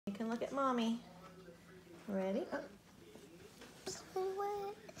can look at mommy. Ready? Oh.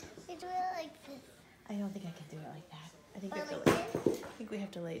 What? I do it like this. I don't think I can do it like that. I think, Like I think we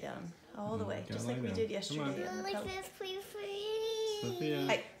have to lay down all the way, Gotta just lie like we down. did Come yesterday. on. like this, please, please.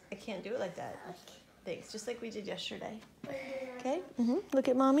 Sophia. I can't do it like that. Thanks, just like we did yesterday. Okay. Okay? Look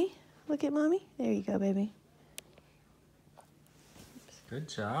at mommy. Look at mommy. There you go, baby. Good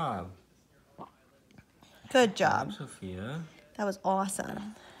job. Good job. Sophia. That was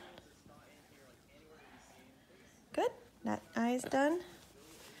awesome. Good. That eye is done.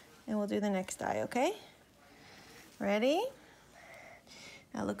 And we'll do the next eye, okay? Ready?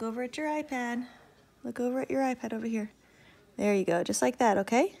 Now look over at your iPad. Look over at your iPad over here. There you go, just like that,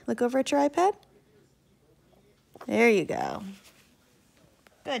 okay? Look over at your iPad. There you go.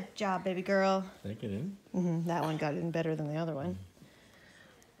 Good job, baby girl. Take it in. That one got in better than the other one.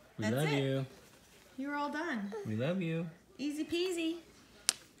 We That's love it. you. You're all done. We love you. Easy peasy.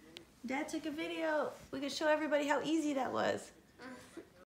 Dad took a video. We could show everybody how easy that was.